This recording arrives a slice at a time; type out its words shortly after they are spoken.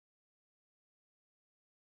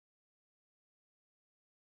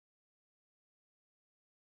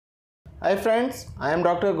Hi friends, I am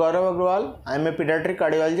Dr. Gaurav Agrawal. I am a pediatric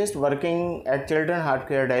cardiologist working at Children Heart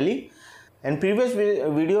Care Delhi. In previous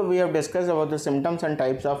video, we have discussed about the symptoms and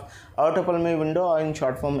types of aorto-pulmonary window, or in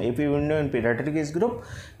short form AP window in pediatric age group.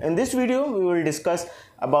 In this video, we will discuss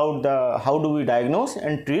about how do we diagnose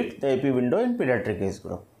and treat the AP window in pediatric age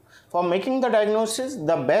group. For making the diagnosis,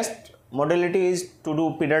 the best modality is to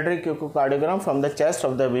do pediatric echocardiogram from the chest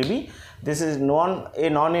of the baby. This is a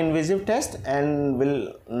non-invasive test and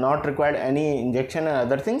will not require any injection and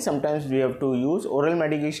other things. Sometimes we have to use oral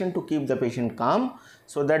medication to keep the patient calm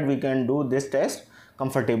so that we can do this test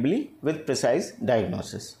comfortably with precise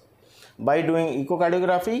diagnosis. By doing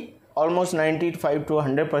echocardiography, almost 95 to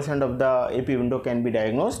 100% of the AP window can be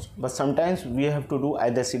diagnosed, but sometimes we have to do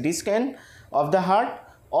either CT scan of the heart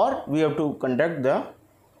or we have to conduct the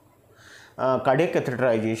cardiac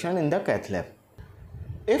catheterization in the cath lab.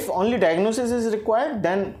 If only diagnosis is required,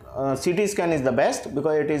 then CT scan is the best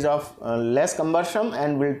because it is of less cumbersome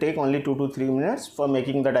and will take only 2 to 3 minutes for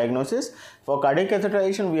making the diagnosis. For cardiac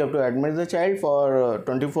catheterization, we have to admit the child for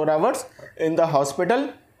 24 hours in the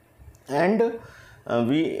hospital, and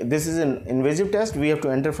this is an invasive test. We have to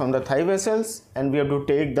enter from the thigh vessels and we have to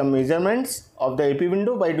take the measurements of the AP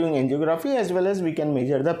window by doing angiography, as well as we can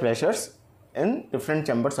measure the pressures in different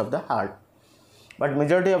chambers of the heart. But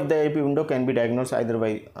majority of the AP window can be diagnosed either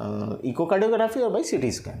by echocardiography or by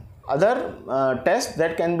CT scan. Other tests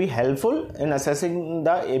that can be helpful in assessing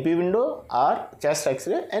the AP window are chest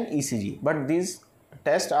X-ray and ECG. But these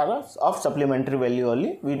tests are of supplementary value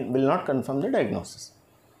only. We will not confirm the diagnosis.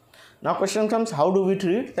 Now question comes, how do we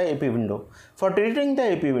treat the AP window? For treating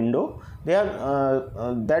the AP window,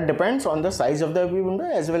 that depends on the size of the AP window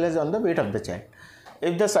as well as on the weight of the child.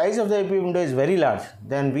 If the size of the AP window is very large,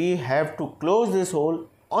 then we have to close this hole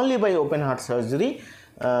only by open heart surgery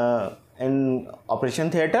in operation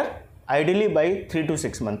theatre, ideally by 3 to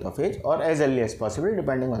 6 months of age or as early as possible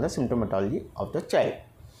depending on the symptomatology of the child.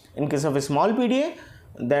 In case of a small PDA,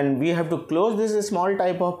 then we have to close this small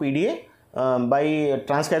type of PDA by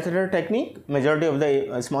transcatheter technique. Majority of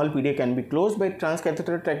the small PDA can be closed by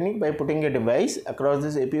transcatheter technique by putting a device across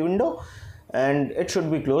this AP window, and it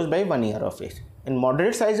should be closed by 1 year of age. In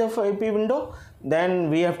moderate size of AP window, then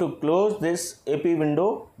we have to close this AP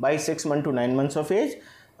window by 6 months to 9 months of age.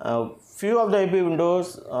 Few of the AP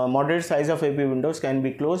windows, moderate size of AP windows can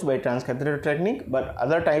be closed by transcatheter technique, but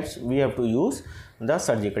other types we have to use the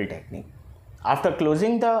surgical technique. After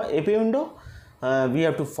closing the AP window, we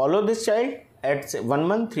have to follow this child at 1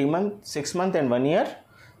 month, 3 months, 6 months and 1 year.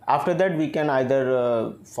 After that, we can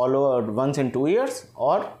either follow once in 2 years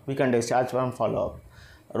or we can discharge from follow-up.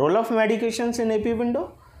 Roll of medications in AP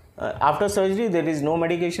window. After surgery, there is no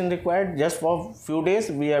medication required. Just for few days,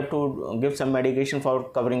 we have to give some medication for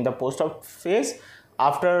covering the post-op phase.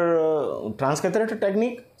 After transcatheter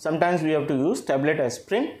technique, sometimes we have to use tablet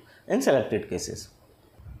aspirin in selected cases.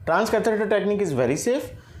 Transcatheter technique is very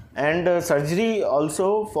safe, and surgery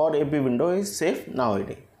also for AP window is safe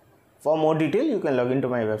nowadays. For more detail, you can log into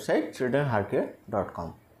my website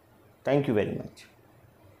childrenheartcare.com. Thank you very much.